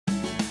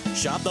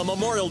Shop the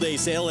Memorial Day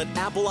sale at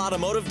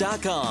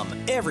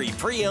appleautomotive.com. Every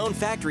pre-owned,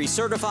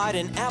 factory-certified,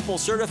 and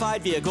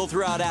Apple-certified vehicle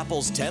throughout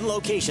Apple's 10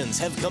 locations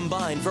have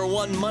combined for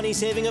one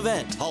money-saving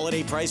event.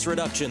 Holiday price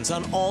reductions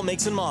on all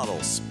makes and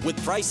models,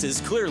 with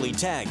prices clearly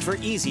tagged for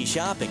easy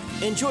shopping.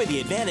 Enjoy the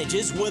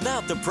advantages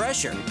without the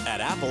pressure.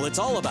 At Apple, it's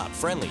all about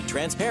friendly,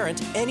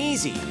 transparent, and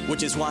easy,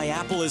 which is why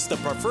Apple is the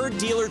preferred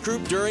dealer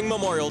group during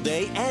Memorial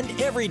Day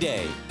and every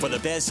day. For the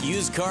best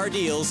used car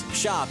deals,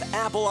 shop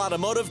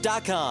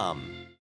appleautomotive.com.